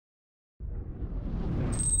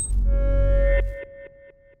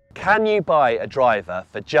Can you buy a driver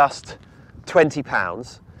for just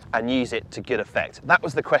 £20 and use it to good effect? That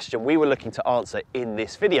was the question we were looking to answer in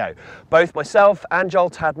this video. Both myself and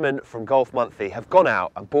Joel Tadman from Golf Monthly have gone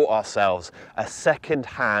out and bought ourselves a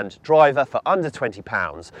second-hand driver for under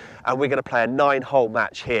 £20, and we're going to play a 9-hole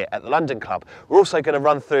match here at the London Club. We're also going to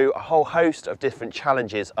run through a whole host of different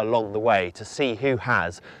challenges along the way to see who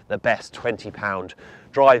has the best £20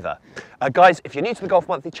 driver. Guys, if you're new to the Golf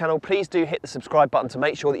Monthly channel, please do hit the subscribe button to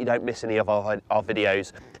make sure that you don't miss any of our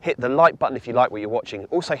videos. Hit the like button if you like what you're watching.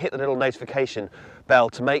 Also hit the little notification bell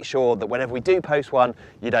to make sure that whenever we do post one,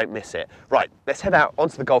 you don't miss it. Right, let's head out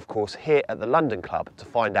onto the golf course here at the London Club to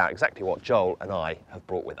find out exactly what Joel and I have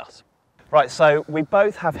brought with us. Right, so we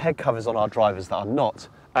both have head covers on our drivers that are not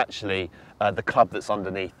actually the club that's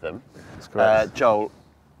underneath them. That's correct. Joel,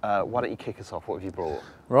 why don't you kick us off? What have you brought?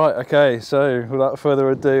 Right, okay, so without further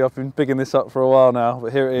ado, I've been bigging this up for a while now,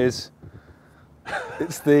 but here it is.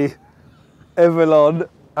 It's the Everlon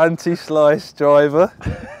anti-slice driver,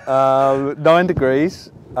 9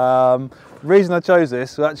 degrees. Reason I chose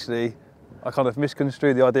this was actually, I kind of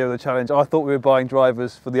misconstrued the idea of the challenge. I thought we were buying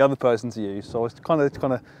drivers for the other person to use, so I was kind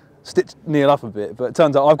of stitched Neil up a bit, but it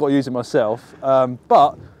turns out I've got to use it myself.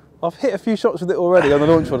 But I've hit a few shots with it already on the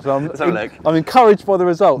launch one, so I'm encouraged by the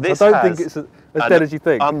results. I don't think it's as dead as you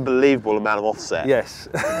think. Unbelievable amount of offset. Yes.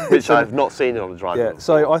 Which I've not seen on the driver. Yeah,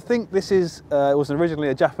 so I think this is, it was originally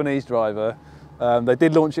a Japanese driver. They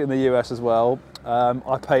did launch it in the US as well.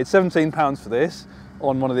 I paid £17 for this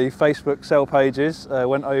on one of the Facebook sale pages.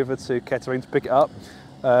 Went over to Kettering to pick it up.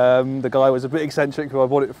 The guy was a bit eccentric who I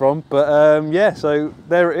bought it from, but yeah, so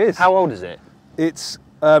there it is. How old is it? It's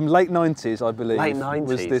late 90s, I believe. Late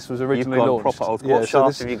 90s. This was originally You've launched. Proper old. What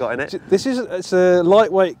shaft have you got in it? It's a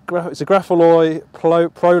lightweight. It's a Grafalloy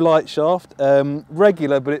Pro Light shaft,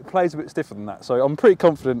 regular, but it plays a bit stiffer than that. So I'm pretty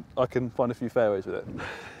confident I can find a few fairways with it.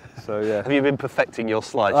 So yeah. Have you been perfecting your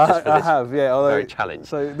slides just for this? I have, yeah. Very challenge.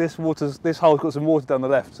 So this hole's got some water down the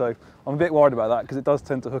left, so I'm a bit worried about that because it does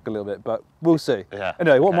tend to hook a little bit, but we'll see. Yeah.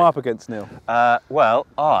 Anyway, what am I up against, Neil? Well,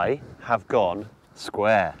 I have gone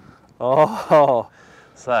square. Oh.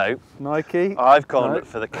 So, Nike? I've gone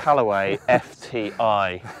for the Callaway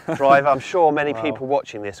FTI driver. I'm sure many people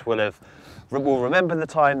watching this will remember the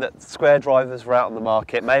time that square drivers were out on the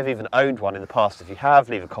market, may have even owned one in the past. If you have,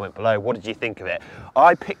 leave a comment below. What did you think of it?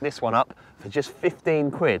 I picked this one up for just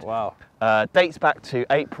 15 quid. Wow. Dates back to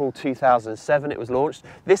April 2007 it was launched.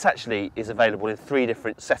 This actually is available in 3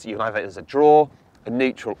 different settings. You can have it as a draw, a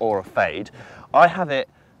neutral or a fade. I have it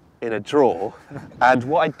in a draw, and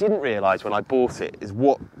what I didn't realise when I bought it is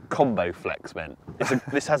what combo flex meant.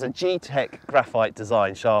 This has a G-Tech graphite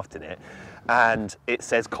design shaft in it, and it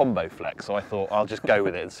says combo flex, so I thought I'll just go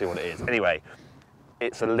with it and see what it is. Anyway,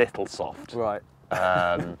 it's a little soft. Right.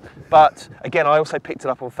 But again, I also picked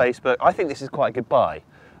it up on Facebook. I think this is quite a good buy.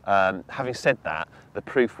 Having said that, the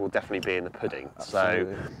proof will definitely be in the pudding. So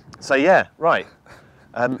yeah, right.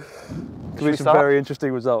 Could be some very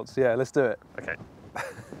interesting results. Yeah, let's do it. Okay.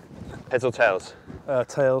 Heads or tails?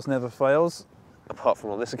 Tails never fails. Apart from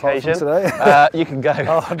on this occasion. Today. You can go.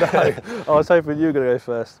 Oh no, I was hoping you were going to go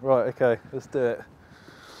first. Right, okay, let's do it.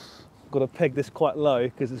 Got to peg this quite low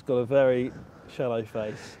because it's got a very shallow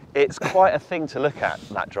face. It's quite a thing to look at,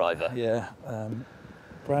 that driver. Yeah,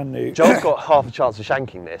 brand new. Joel's got half a chance of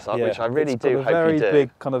shanking this, yeah, which I really do hope you do. It's got a very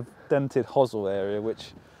big kind of dented hosel area,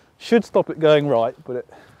 which should stop it going right, but it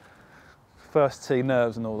first tee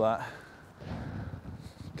nerves and all that.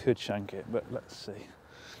 Could shank it, but let's see.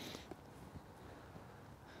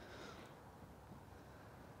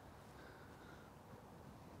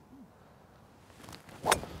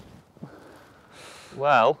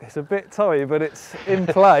 Well, it's a bit toey, but it's in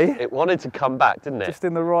play. It wanted to come back, didn't it? Just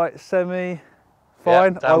in the right semi.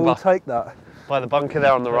 Fine, I will take that. By the bunker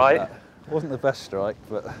there on the right. It wasn't the best strike,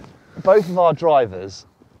 but both of our drivers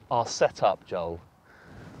are set up, Joel,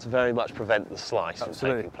 to very much prevent the slice from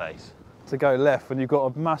taking place. To go left when you've got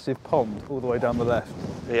a massive pond all the way down the left.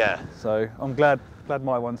 Yeah. So I'm glad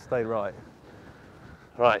my one stayed right.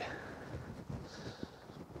 Right.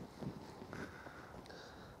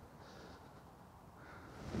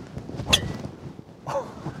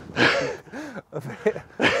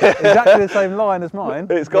 Exactly the same line as mine.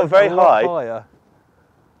 It's gone very high. Higher.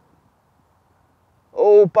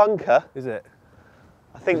 Oh, bunker. Is it?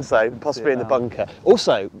 I think so, possibly in the bunker.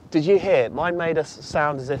 Also, did you hear, mine made us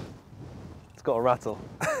sound as if it's got a rattle.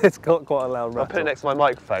 It's got quite a loud rattle. I'll put it next to my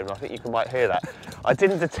microphone. I think you might hear that. I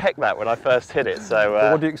didn't detect that when I first hit it, so...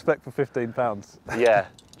 But what do you expect for £15? Yeah,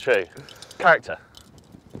 true. Character.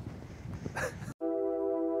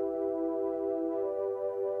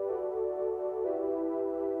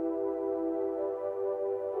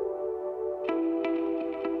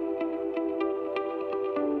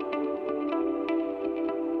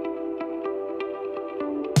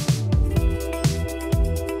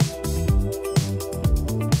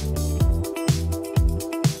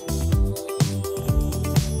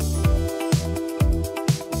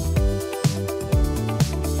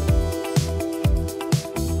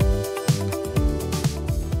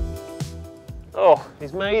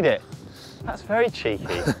 He's made it. That's very cheeky.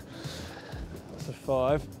 That's a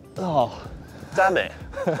 5. Oh, damn it.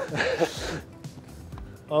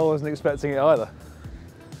 I wasn't expecting it either.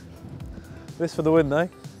 This for the win though.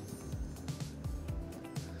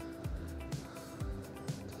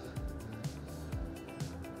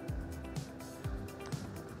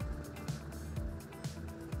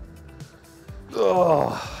 Oh.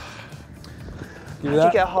 How'd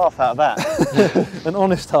you get a half out of that? An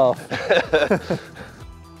honest half.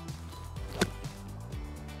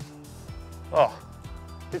 Oh,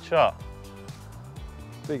 good shot.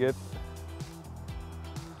 Be good.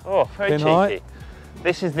 Oh, very Pin cheeky. height.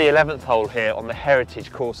 This is the 11th hole here on the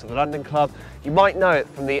Heritage course of the London Club. You might know it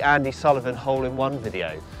from the Andy Sullivan hole-in-one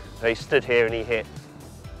video. So he stood here and he hit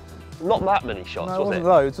not that many shots, No, it was wasn't it?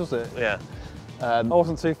 loads, was it? Yeah. I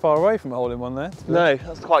wasn't too far away from a hole-in-one there. No,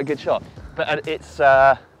 that's quite a good shot. But it's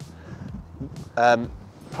playing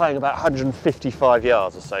about 155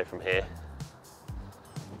 yards or so from here.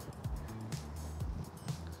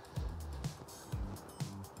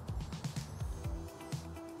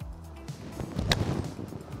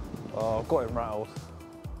 Oh, I've got him rattled.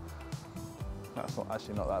 That's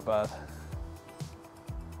actually not that bad.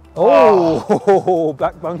 Oh,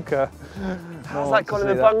 back bunker. How's that gone in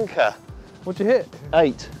the bunker? What'd you hit?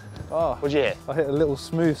 8. Oh, What'd you hit? I hit a little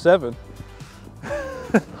smooth 7.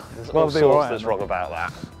 There's all sorts that's wrong about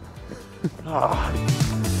that.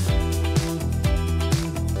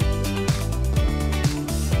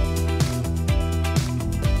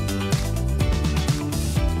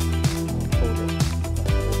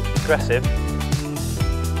 Aggressive.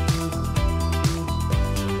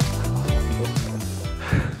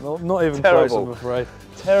 Not even Terrible. close, I'm afraid.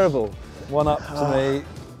 Terrible. 1 up to me.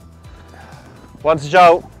 1 to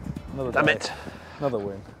Joel. Another Damn day. it. Another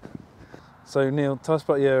win. So Neil, tell us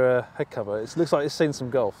about your head cover. It looks like it's seen some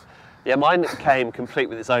golf. Yeah, mine came complete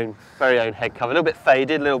with its own very own head cover. A little bit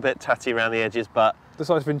faded, a little bit tatty around the edges, but Looks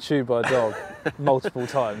like it's been chewed by a dog multiple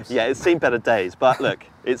times. yeah, it's seen better days. But look,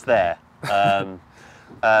 it's there.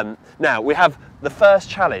 Now we have the first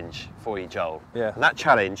challenge for you, Joel. Yeah. And that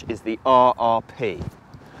challenge is the RRP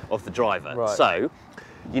of the driver. Right. So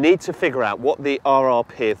you need to figure out what the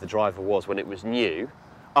RRP of the driver was when it was new,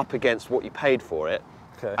 up against what you paid for it,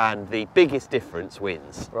 Okay. and the biggest difference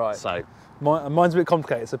wins. Right. So Mine's a bit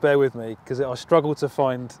complicated, so bear with me, because I struggled to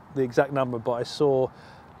find the exact number, but I saw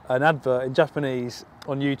an advert in Japanese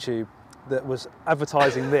on YouTube that was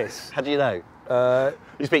advertising this. how do you know?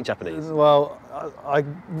 You speak Japanese? Well, I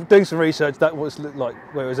doing some research, that was like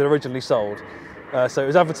where it was originally sold. So it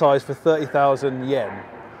was advertised for 30,000 yen.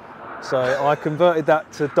 So I converted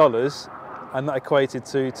that to dollars, and that equated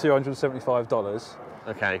to $275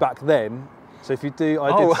 Okay. back then. So if you do,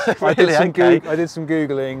 Really? I Okay. did some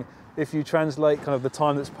Googling. If you translate kind of the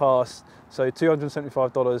time that's passed, so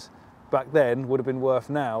 $275 back then would have been worth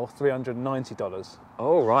now $390.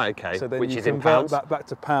 Oh, right, okay. So then which you is in convert pounds? that back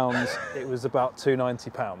to pounds, it was about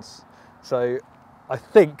 £290. So I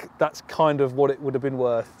think that's kind of what it would have been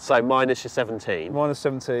worth. So minus your 17. Minus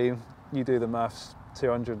 17, you do the maths,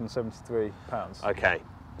 £273. Okay.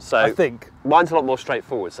 So I think. mine's a lot more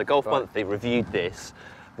straightforward. So Golf Right. Monthly reviewed this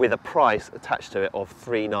with a price attached to it of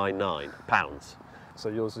 £399. So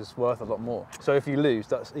yours is worth a lot more. So if you lose,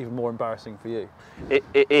 that's even more embarrassing for you. It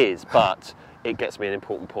is, but it gets me an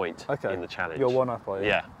important point Okay. in the challenge. You're 1 up, are you?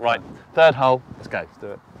 Yeah, right. Third hole, let's go. Let's do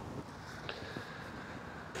it.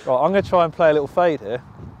 Right, I'm going to try and play a little fade here.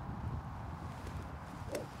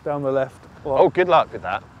 Down the left. Well, Oh, good luck with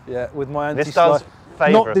that. yeah, with my anti-slide. This does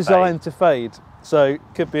favour Not a designed to fade, so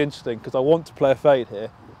could be interesting because I want to play a fade here.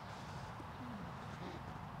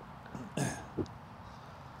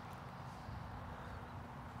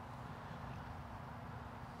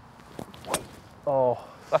 Oh,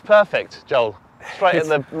 That's perfect, Joel. Straight at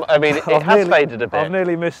the, I mean, it has faded a bit. I've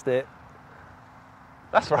nearly missed it.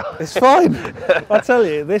 That's right. It's fine. I tell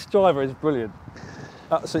you, this driver is brilliant.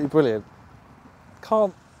 Absolutely brilliant.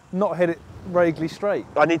 Can't not hit it vaguely straight.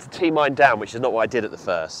 I need to tee mine down, which is not what I did at the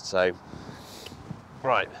first, so.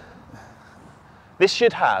 Right. This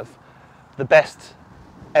should have the best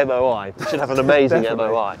MOI. It should have an amazing Definitely.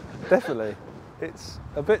 MOI. Definitely. It's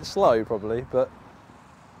a bit slow probably, but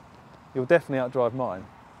you'll definitely outdrive mine.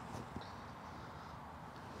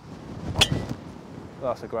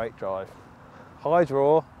 That's a great drive. High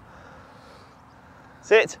draw,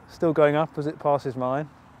 Sit. still going up as it passes mine.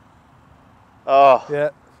 Oh, Yeah,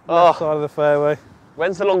 Oh. left side of the fairway.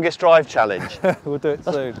 when's the longest drive challenge? We'll do it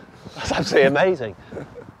soon. That's absolutely amazing.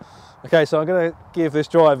 Okay, so I'm going to give this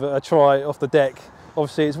drive a try off the deck.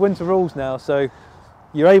 Obviously it's winter rules now, so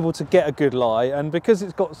you're able to get a good lie, and because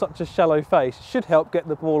it's got such a shallow face, it should help get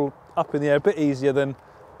the ball up in the air, a bit easier than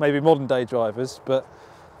maybe modern day drivers, but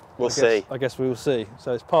we'll see. I guess we will see.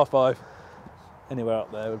 So it's par 5. Anywhere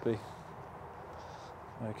up there would be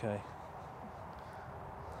okay.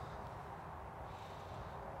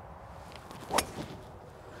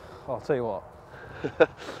 I'll tell you what,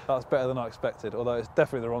 that's better than I expected, although it's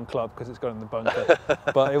definitely the wrong club because it's gone in the bunker.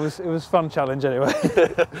 But it was a fun challenge anyway.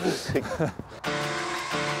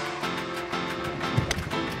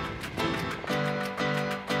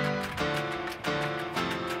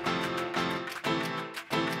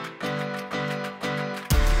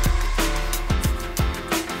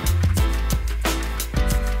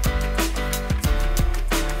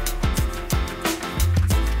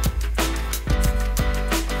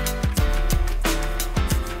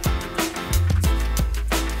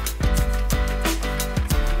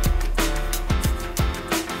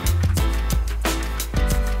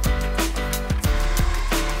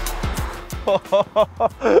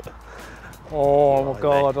 Oh my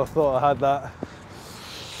God, I thought I had that.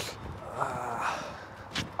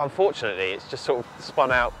 Unfortunately, it's just sort of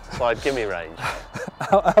spun outside gimme range.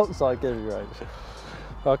 Outside gimme range.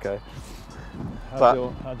 Okay. How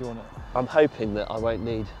do you want it? I'm hoping that I won't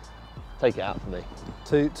need. Take it out for me.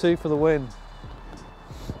 Two for the win.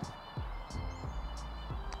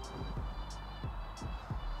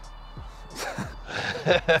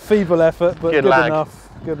 Feeble effort, but good enough.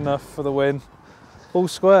 Good enough for the win. All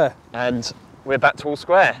square. And we're back to all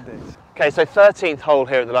square. Indeed. Okay, so 13th hole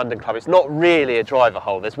here at the London Club. It's not really a driver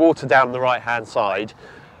hole. There's water down the right-hand side,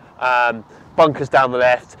 bunkers down the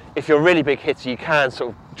left. If you're a really big hitter, you can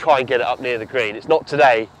sort of try and get it up near the green. It's not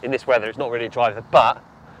today, in this weather, it's not really a driver, but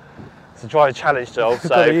it's a driver challenge, Joel.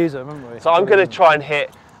 So I'm going to try and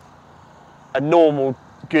hit a normal,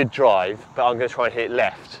 good drive, but I'm going to try and hit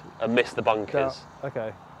left and miss the bunkers.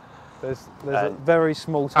 Okay. There's a very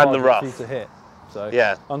small target for you to hit. So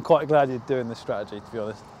yeah. I'm quite glad you're doing this strategy, to be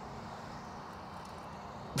honest.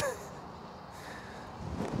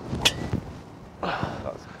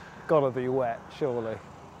 That's got to be wet, surely.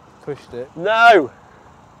 Pushed it. No!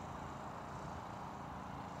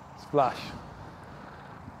 Splash.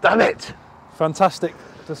 Damn it! Fantastic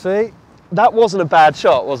to see. That wasn't a bad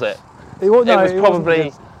shot, was it? It was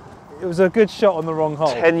probably... It was a good shot on the wrong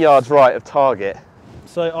hole. 10 yards right of target.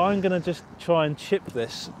 So I'm going to just try and chip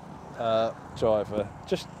this driver,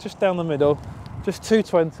 just down the middle, just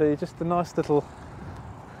 220, just a nice little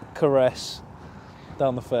caress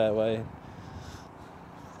down the fairway,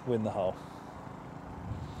 win the hole.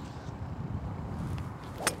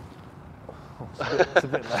 It's a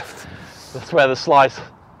bit left. That's where the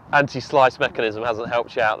anti-slice mechanism hasn't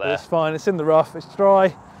helped you out there. It's fine, it's in the rough, it's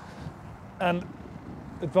dry, and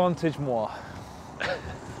advantage moi.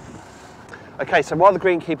 Okay, so while the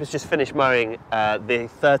greenkeeper's just finished mowing the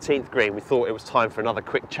 13th green, we thought it was time for another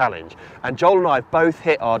quick challenge. And Joel and I have both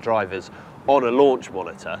hit our drivers on a launch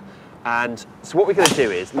monitor. And so what we're going to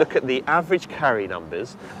do is look at the average carry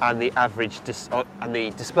numbers and the average and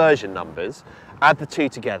the dispersion numbers, add the two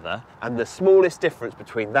together, and the smallest difference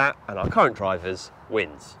between that and our current drivers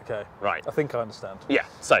wins. Okay. Right. I think I understand. Yeah.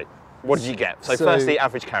 So what did you get? So firstly,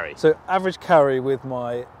 average carry. So average carry with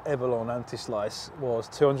my Evelon anti-slice was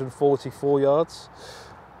 244 yards.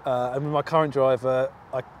 And with my current driver,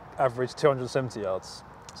 I averaged 270 yards.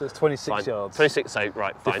 So it's 26 yards. 26, so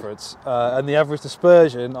right, fine. Difference. And the average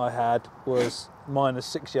dispersion I had was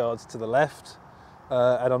 -6 yards to the left.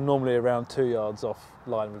 And I'm normally around 2 yards off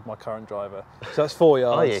line with my current driver. So that's 4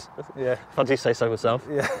 yards. Are you? Yeah. If I do say so myself.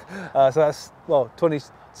 Yeah. So that's, well,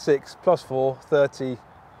 26 plus 4, 30.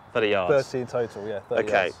 30 yards. 30 in total, yeah. 30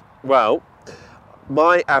 okay. yards. Well,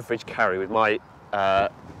 my average carry with my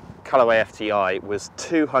Callaway FTI was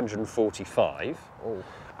 245. Oh.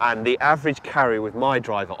 And the average carry with my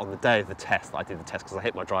driver on the day of the test, I did the test because I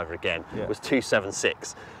hit my driver again, was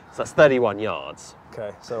 276. So that's 31 yards.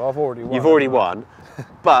 Okay, so I've already won. You've already won.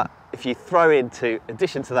 But if you throw into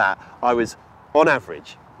addition to that, I was on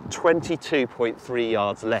average 22.3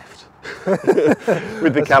 yards left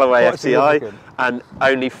with the Callaway FTI and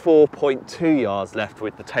only 4.2 yards left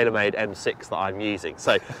with the TaylorMade M6 that I'm using.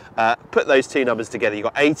 So put those two numbers together, you've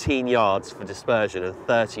got 18 yards for dispersion and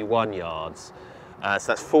 31 yards. So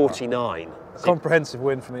that's 49. Comprehensive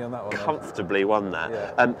win for me on that one. Comfortably won that.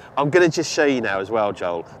 Yeah. I'm going to just show you now as well,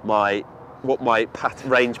 Joel, what my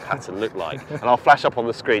range pattern looked like. And I'll flash up on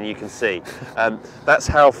the screen, you can see. That's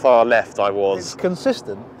how far left I was. It's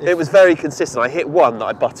consistent. It was very consistent. I hit one that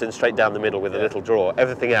I buttoned straight down the middle with a little draw.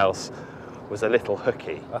 Everything else was a little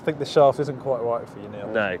hooky. I think the shaft isn't quite right for you, Neil.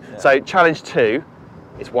 No. Yeah. So challenge 2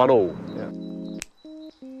 is 1-all. Yeah.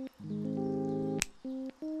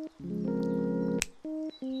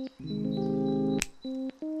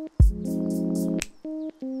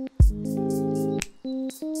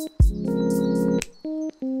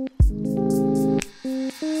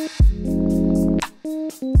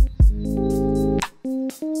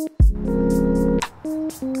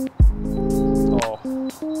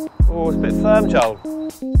 firm, Joel.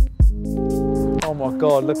 Oh my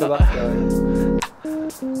God, look at that going.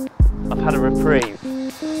 I've had a reprieve.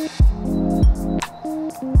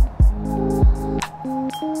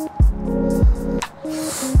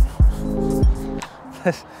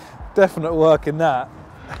 There's definite work in that.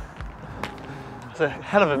 It's a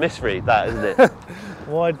hell of a misread, that, isn't it?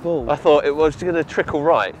 Wide ball. I thought it was going to trickle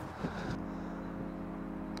right.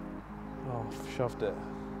 Oh, I've shoved it.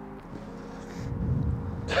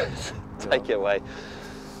 Take it away.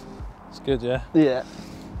 It's good, yeah? Yeah.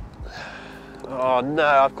 Oh no,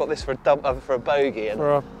 I've got this for a bogey and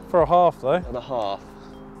For a half though. and a half.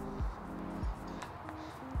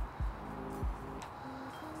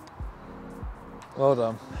 Well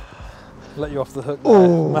done. Let you off the hook there,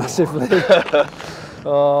 massively.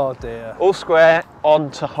 Oh dear. All square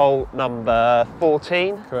on to hole number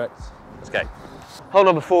 14. Correct. Let's go. Hole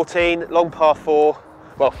number 14, long par 4.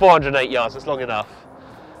 Well, 408 yards, that's long enough.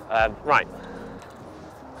 Right.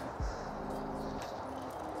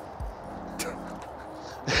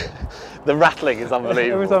 The rattling is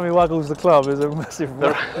unbelievable. Every time he waggles the club, there's a massive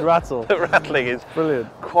rattle. The rattling is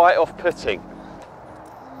brilliant. Quite off-putting.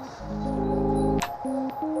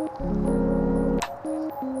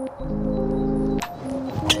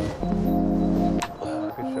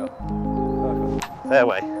 Good shot. Perfect.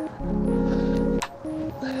 Fairway.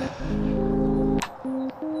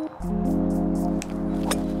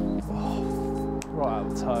 Right out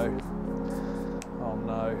the toe. Oh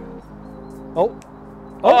no. Oh!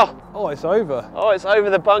 Oh, it's over. Oh, it's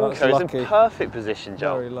over the bunker. That's It's lucky. in perfect position,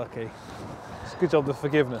 Joel. Very lucky. It's a good job the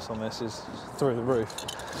forgiveness on this is through the roof.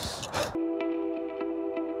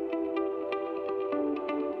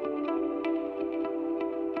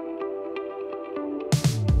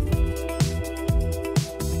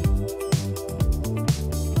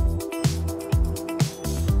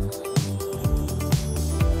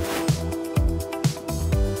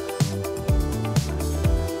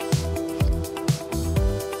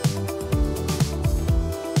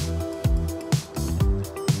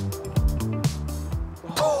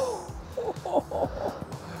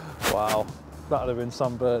 Wow, that would have been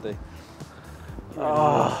some birdie.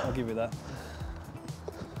 Oh. I'll give you that.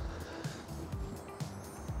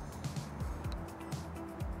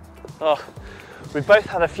 Oh, we've both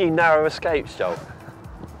had a few narrow escapes, Joel.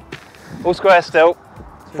 All square still,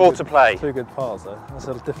 4 to play. 2 good pars though. That's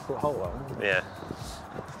a difficult hole, that one. Yeah.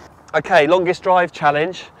 Okay, longest drive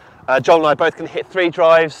challenge. Joel and I both can hit 3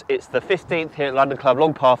 drives. It's the 15th here at London Club,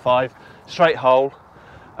 long par 5, straight hole.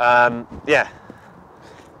 Yeah,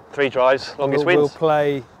 3 drives, longest wins. We'll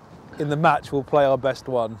play, in the match, we'll play our best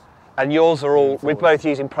one. And yours are all, we're both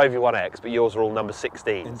using Pro V1X, but yours are all number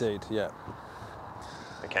 16s. Indeed, yeah.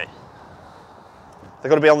 Okay. They've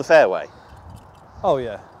got to be on the fairway. Oh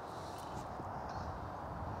yeah.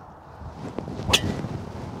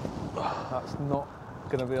 That's not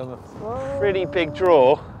going to be on the... Pretty big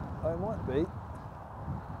draw. Oh, it might be.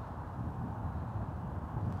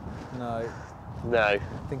 No. No. I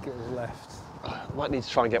think it was left. I might need to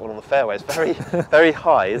try and get one on the fairway. It's very, very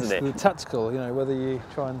high, isn't it? The tactical, you know, whether you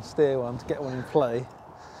try and steer one to get one in play,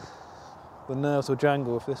 the nerves will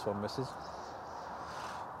jangle if this one misses.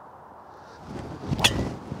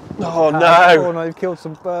 Oh no! Oh no, you've killed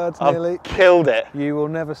some birds I've nearly. Killed it. You will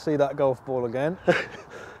never see that golf ball again.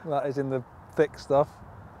 That is in the thick stuff.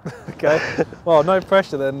 Okay. Well, no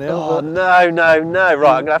pressure then, Neil. Oh no, no, no.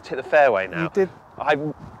 Right, I'm going to have to hit the fairway now. You did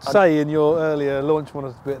say in your earlier launch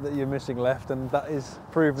monitor bit that you're missing left, and that is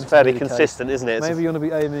proven to fairly be the consistent, case. isn't it? Maybe you want to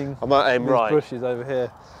be aiming I might aim these right. bushes over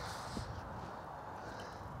here.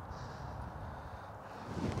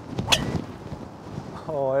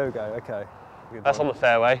 Oh, there we go, okay. Good That's one. on the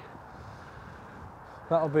fairway.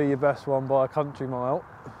 That'll be your best one by a country mile.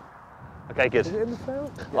 Okay, good. Is it in the fairway?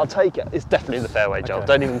 I'll take it. It's definitely in the fairway, Joel. Okay.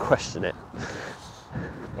 Don't even question it.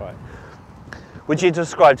 Right. Would you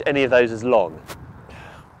describe any of those as long?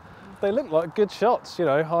 They look like good shots, you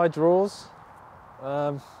know, high draws.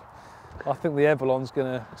 I think the Eberlon's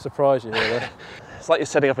going to surprise you here. It's like you're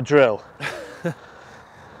setting up a drill.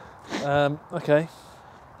 Okay,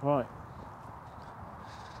 right.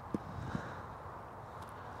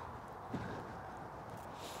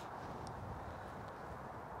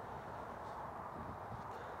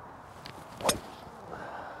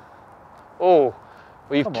 Oh,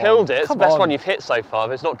 well, you've Come killed on, it. It's the come best on. one you've hit so far,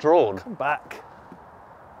 but it's not drawn. Come back.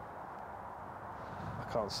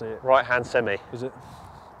 I can't see it. Right hand semi. Is it?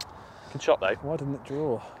 Good shot though. Why didn't it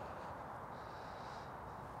draw?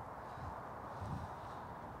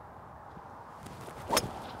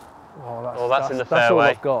 Oh, that's in the That's all fairway.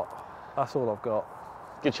 I've got. That's all I've got.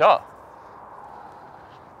 Good shot.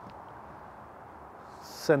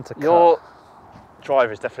 centre cut. Your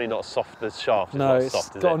driver is definitely not as soft as shaft. No, It's it's not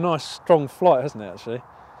soft, is got it? a nice strong flight, hasn't it, actually?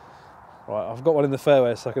 Right, I've got one in the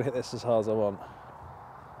fairway so I can hit this as hard as I want.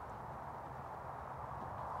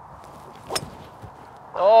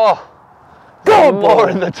 Oh! Go on, more ball.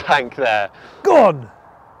 in the tank there. Gone!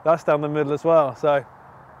 That's down the middle as well, so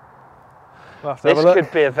we'll have to have This a look.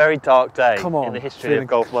 could be a very dark day Come on, in the history feeling- of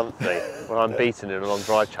Golf Monthly when I'm beaten in a long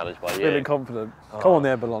drive challenge by you. Feeling confident. Come on, the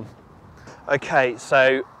Eberlon. Okay,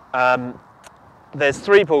 so there's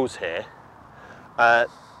 3 balls here. I'm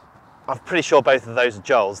pretty sure both of those are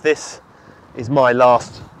Joel's. This is my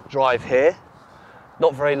last drive here.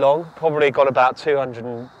 Not very long, probably got about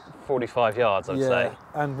 245 yards, I'd say.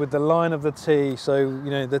 And with the line of the tee, so you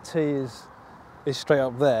know the tee is straight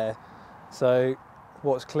up there. So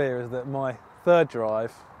what's clear is that my third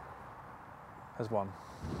drive has won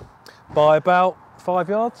by about 5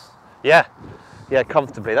 yards. Yeah,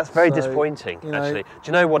 comfortably. That's very So, disappointing, you know- actually. Do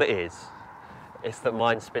you know what it is? It's that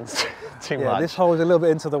mine spins too Yeah, much. this hole is a little bit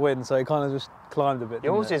into the wind, so it kind of just climbed a bit.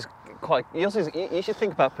 Yours didn't is quite. Yours is. You should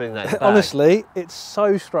think about putting that in the it? bag. Honestly, it's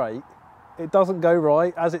so straight. It doesn't go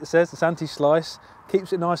right, as it says. It's anti-slice,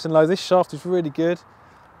 keeps it nice and low. This shaft is really good,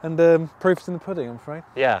 and proof's in the pudding, I'm afraid.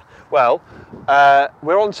 Yeah. Well,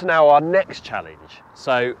 we're on to now our next challenge.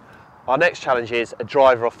 So, our next challenge is a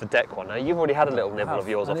driver off the deck one. Now, you've already had a little nibble of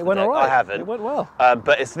yours and off it the went deck. all right. I haven't. It went well.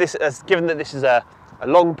 But it's this. Given that this is a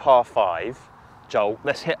long par 5, Joel,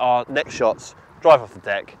 let's hit our next shots. Drive off the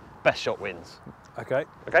deck. Best shot wins. Okay.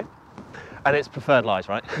 Okay. And it's preferred lies,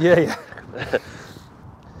 right? Yeah.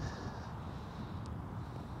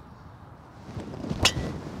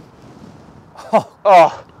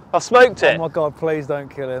 Oh, I smoked it. Oh my God! Please don't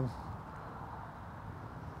kill him.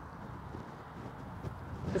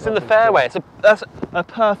 It's in the fairway. That's a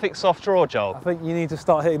perfect soft draw, Joel. I think you need to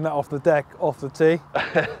start hitting that off the deck, off the tee.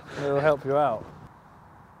 It'll help you out.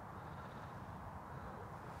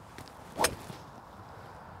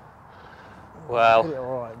 Well, Hit it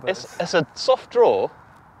all right, but it's a soft draw.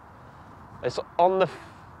 It's on the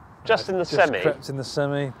just in the just semi. crept in the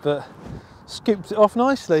semi, but scooped it off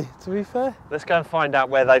nicely. To be fair, Let's go and find out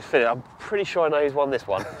where they've finished. I'm pretty sure I know who's won this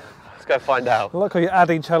one. Let's go find out. I like how you're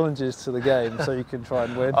adding challenges to the game so you can try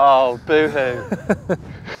and win. Oh, boo-hoo.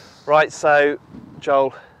 Right, so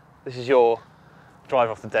Joel, this is your drive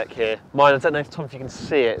off the deck here. Mine, I don't know if Tom, if you can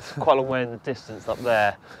see it. It's quite a long way in the distance up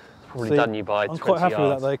there. It's probably See, done you by 20 I'm quite happy with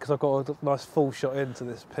yards. that though because I've got a nice full shot into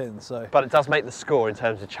this pin. So But it does make the score in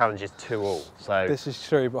terms of challenges 2-all. So this is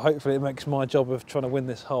true, but hopefully it makes my job of trying to win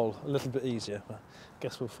this hole a little bit easier. I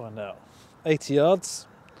guess we'll find out. 80 yards.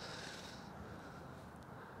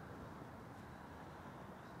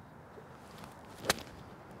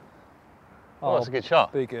 oh, that's a good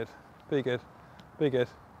shot. Be good, be good, be good.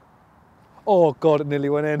 Oh God, it nearly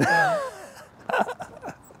went in.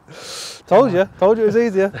 Told you it was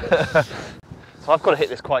easier. So I've got to hit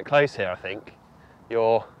this quite close here, I think.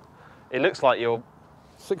 It looks like you're,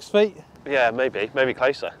 6 feet. yeah, maybe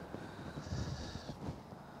closer.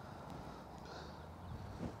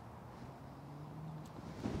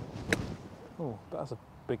 Oh, that's a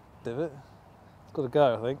big divot. It's got to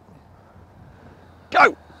go, I think.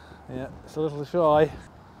 Go! Yeah, it's a little shy.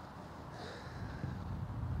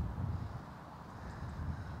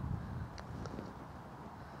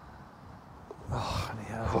 Oh, and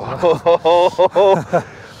he has.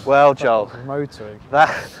 Well, Joel, Motoring.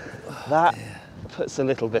 that puts a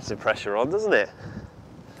little bit of pressure on, doesn't it?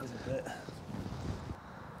 Does a bit.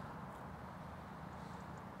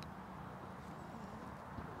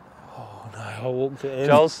 Oh no, I walked it in.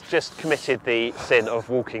 Joel's just committed the sin of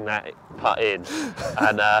walking that putt in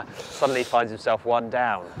and suddenly finds himself one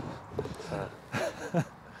down. So,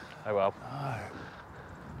 oh well.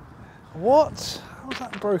 What? How's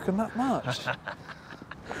that broken that much?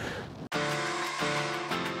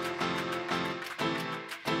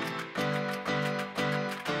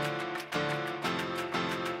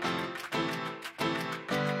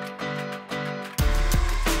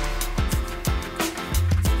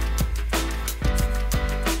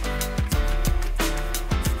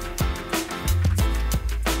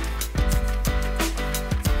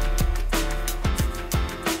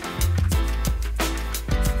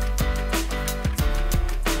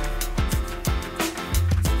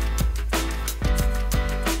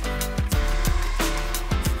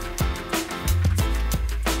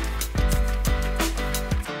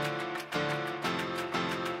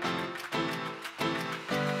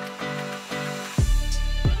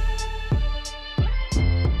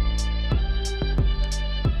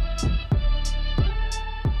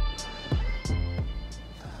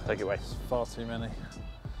 Take it away. Far too many.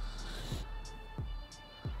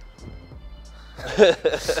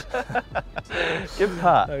 Good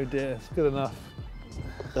putt. Oh dear, it's good enough.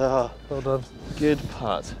 Oh, Well done. good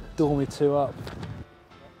putt. Dormy 2 up.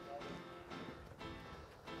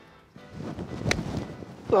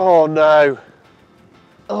 Oh no.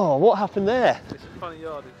 Oh, what happened there? It's a funny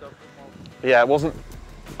yardage. Yeah, it wasn't.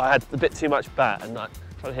 I had a bit too much bat and I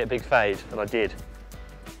tried to hit a big fade, and I did.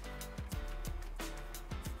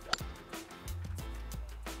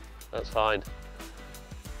 That's fine.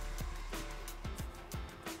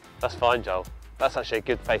 That's fine, Joel. That's actually a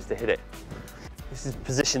good place to hit it. This is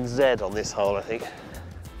position Z on this hole, I think.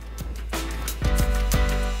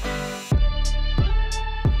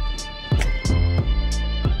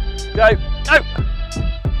 Go, go!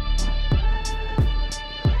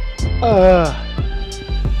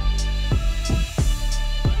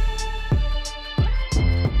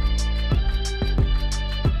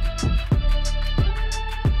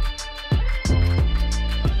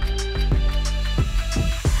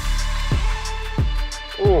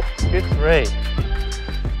 Oh, good 3.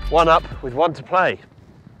 1 up with 1 to play.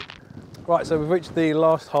 Right, so we've reached the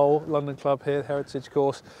last hole, London Club here, Heritage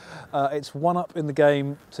Course. It's 1 up in the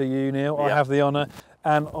game to you, Neil. Yep. I have the honour.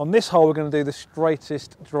 And on this hole, we're going to do the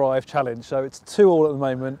straightest drive challenge. So it's 2 all at the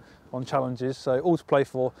moment on challenges, so all to play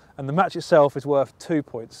for. And the match itself is worth 2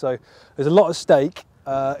 points. So there's a lot at stake.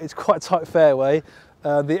 It's quite a tight fairway.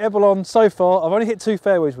 The Eberlon so far, I've only hit 2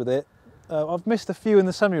 fairways with it. I've missed a few in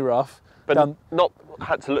the semi-rough. But not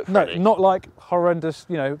had to look for any. Not like horrendous,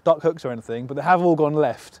 you know, duck hooks or anything, but they have all gone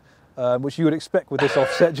left, which you would expect with this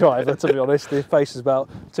offset driver, to be honest. The face is about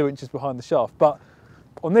 2 inches behind the shaft. But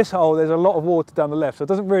on this hole, there's a lot of water down the left, so it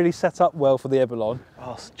doesn't really set up well for the Eberlon.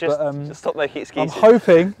 Oh, just stop making excuses. I'm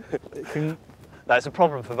hoping it can That's a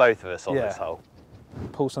problem for both of us on this hole.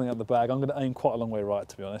 pull something out of the bag. I'm going to aim quite a long way right,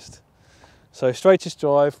 to be honest. So straightest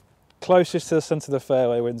drive, closest to the centre of the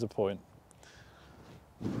fairway wins a point.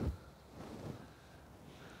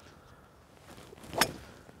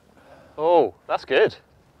 Oh, that's good.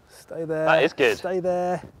 Stay there. That is good. Stay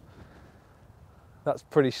there. That's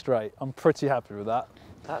pretty straight. I'm pretty happy with that.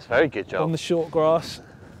 That's very good, Joel. On the short grass,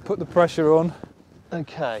 put the pressure on.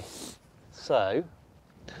 Okay, so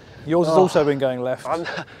Yours has also been going left. I'm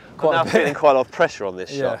now feeling quite a lot of pressure on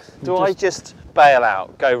this Yeah, shot. Do I just bail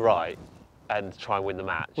out, go right, and try and win the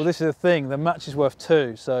match? Well, this is the thing. The match is worth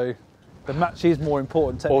 2, so the match is more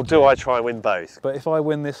important technically. Or do I try and win both? But if I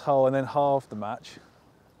win this hole and then halve the match.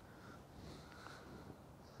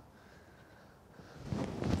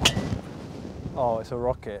 Oh, it's a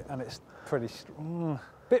rocket, and it's pretty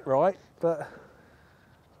bit right, but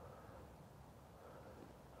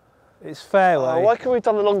it's fairway. Oh, why couldn't we have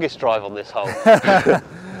done the longest drive on this hole?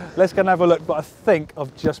 Let's go and have a look, but I think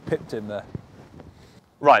I've just pipped in there.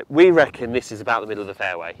 Right, we reckon this is about the middle of the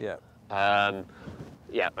fairway. Yeah.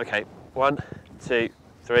 Yeah, okay. 1, 2,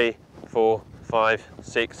 3, 4, 5,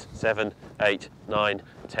 6, 7, 8, 9,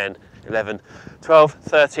 10, 11, 12,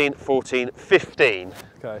 13, 14, 15.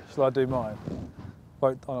 Okay, shall I do mine?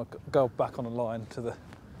 I'll go back on the line to the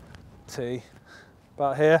tee.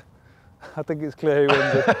 About here. I think it's clear who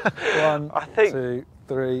wins it. 1, 2,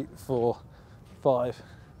 3, 4, 5.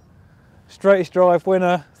 Straightest drive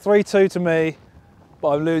winner, 3-2 to me, but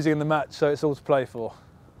I'm losing in the match, so it's all to play for.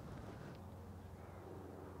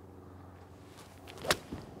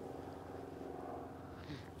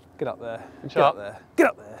 Get up there. Get up there. Get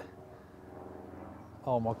up there.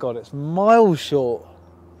 Oh my God, it's miles short.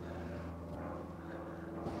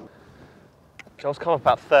 Joel's come up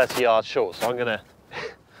about 30 yards short, so I'm going to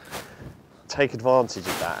take advantage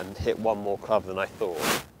of that and hit one more club than I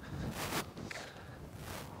thought.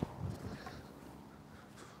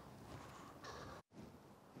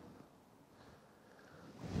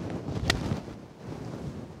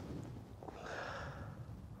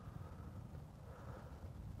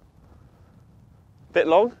 Bit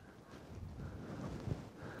long?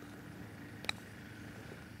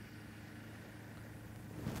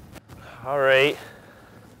 Hurry.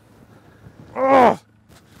 Oh!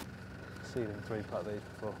 Seen him 3-putt these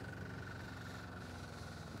before.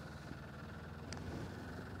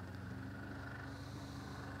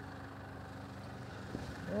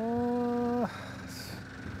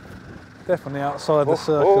 Definitely outside the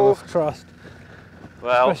circle of trust.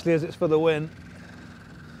 Well, especially as it's for the win.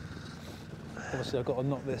 Obviously I've got to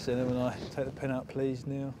knock this in, haven't I? Take the pin out please,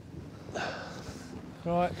 Neil.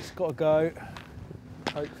 Right, it's got to go.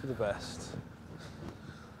 Hope for the best.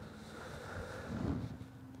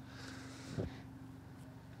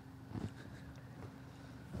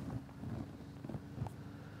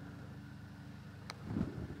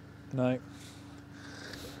 No.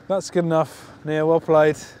 That's good enough, Neil. Well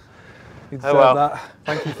played. You deserve that.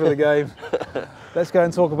 Thank you for the game. let's go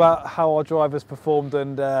and talk about how our drivers performed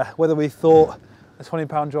and whether we thought a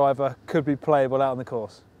 £20 driver could be playable out on the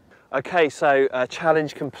course. Okay, so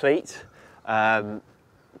challenge complete.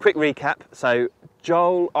 Quick recap. So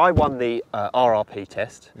Joel, I won the RRP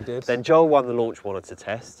test. You did. Then Joel won the launch monitor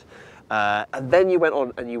test. And then you went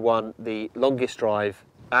on and you won the longest drive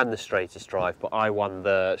and the straightest drive, but I won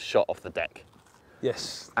the shot off the deck.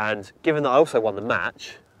 Yes. And given that I also won the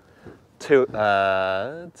match, two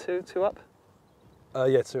up?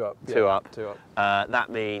 Yeah, two up. Two up. Two up. That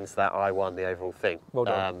means that I won the overall thing. Well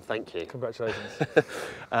done. Thank you. Congratulations.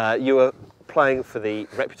 You were playing for the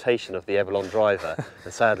reputation of the Evelyn driver,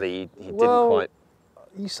 and sadly you didn't quite.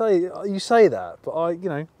 You say that, but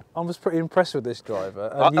I was pretty impressed with this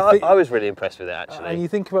driver. And I was really impressed with it actually. And you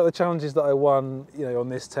think about the challenges that I won, on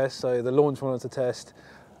this test. So the launch monitor test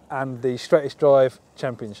and the straightest drive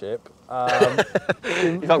championship.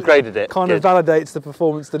 You've upgraded it. Kind of validates the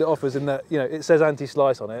performance that it offers in that, it says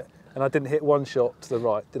anti-slice on it, and I didn't hit one shot to the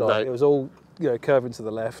right, did I? No. It was all, curving to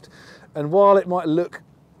the left. And while it might look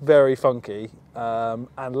very funky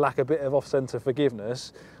and lack a bit of off-centre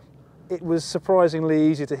forgiveness, it was surprisingly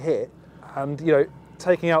easy to hit. And,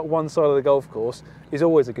 taking out one side of the golf course is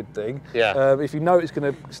always a good thing. Yeah. If you know it's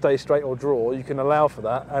going to stay straight or draw, you can allow for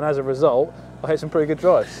that. And as a result, I hit some pretty good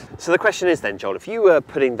drives. So the question is then, Joel, if you were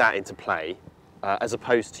putting that into play, as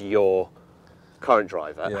opposed to your current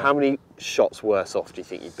driver, how many shots worse off do you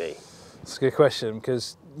think you'd be? It's a good question,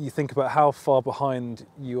 because you think about how far behind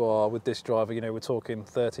you are with this driver. We're talking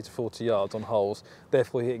 30 to 40 yards on holes,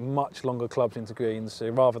 therefore you're hitting much longer clubs into greens. So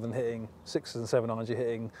rather than hitting 6s and 7 irons, you're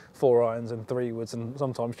hitting 4 irons and 3 woods and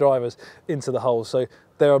sometimes drivers into the holes. So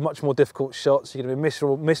there are much more difficult shots. You're going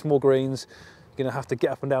to miss more greens. You're going to have to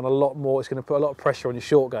get up and down a lot more. It's going to put a lot of pressure on your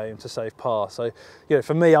short game to save par. So,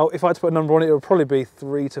 for me, if I had to put a number on it, it would probably be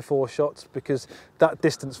 3 to 4 shots, because that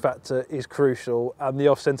distance factor is crucial, and the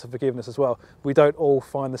off-centre forgiveness as well. We don't all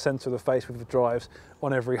find the centre of the face with the drives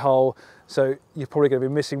on every hole, so you're probably going to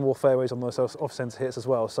be missing more fairways on those off-centre hits as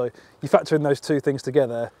well. So you factor in those two things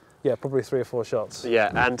together, yeah, probably 3 or 4 shots. Yeah,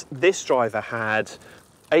 and this driver had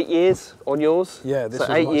 8 years on yours. Yeah, this was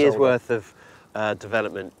 8 years older. worth of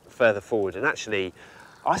development further forward, and actually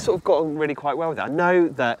I sort of got on really quite well with it. I know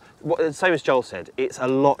that, same as Joel said, it's a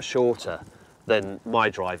lot shorter than my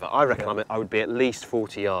driver. I reckon I would be at least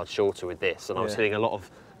 40 yards shorter with this, and I was hitting a lot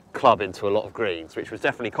of club into a lot of greens, which was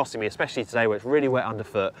definitely costing me, especially today where it's really wet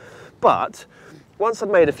underfoot. But once I'd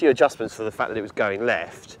made a few adjustments for the fact that it was going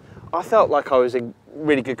left, I felt like I was in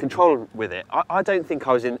really good control with it. I don't think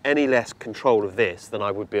I was in any less control of this than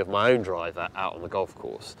I would be of my own driver out on the golf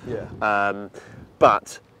course. Yeah.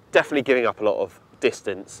 But definitely giving up a lot of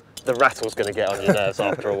distance. The rattle's going to get on your nerves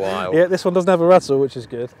after a while. Yeah, this one doesn't have a rattle, which is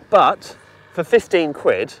good. But for 15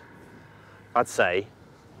 quid, I'd say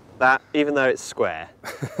that, even though it's square,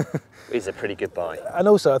 is a pretty good buy. And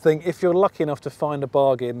also, I think if you're lucky enough to find a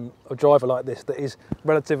bargain, a driver like this that is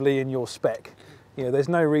relatively in your spec, there's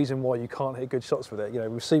no reason why you can't hit good shots with it.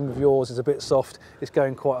 We've seen with yours, it's a bit soft, it's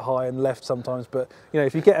going quite high and left sometimes, but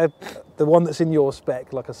if you get the one that's in your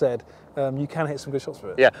spec, like I said, you can hit some good shots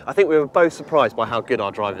with it. Yeah, I think we were both surprised by how good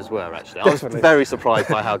our drivers were, actually. Definitely. I was very surprised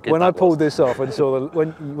by how good when that I pulled was. this off and saw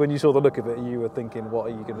when you saw the look of it, you were thinking, what are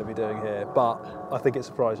you going to be doing here? But I think it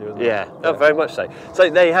surprised you as well. Yeah, very much so. So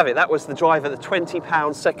there you have it. That was the driver, the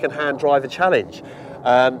 £20 second-hand driver challenge.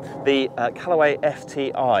 The Callaway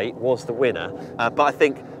FTI was the winner, but I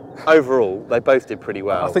think overall they both did pretty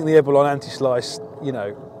well. I think the Eberlon anti-slice,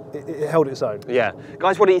 it held its own. Yeah.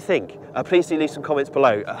 Guys, what do you think? Please do leave some comments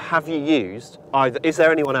below. Have you used either? Is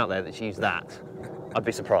there anyone out there that's used that? I'd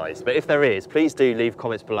be surprised. But if there is, please do leave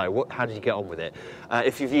comments below. How did you get on with it?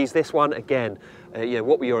 If you've used this one, again,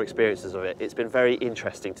 what were your experiences of it? It's been very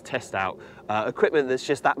interesting to test out equipment that's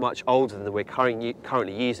just that much older than we're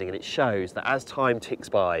currently using, and it shows that as time ticks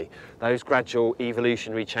by, those gradual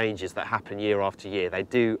evolutionary changes that happen year after year, they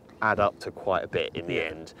do add up to quite a bit in the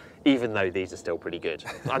end, even though these are still pretty good.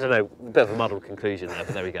 I don't know, a bit of a muddled conclusion there,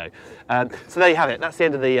 but there we go. So there you have it. That's the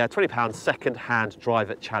end of the £20 second-hand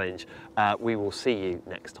driver challenge. We will see you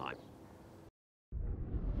next time.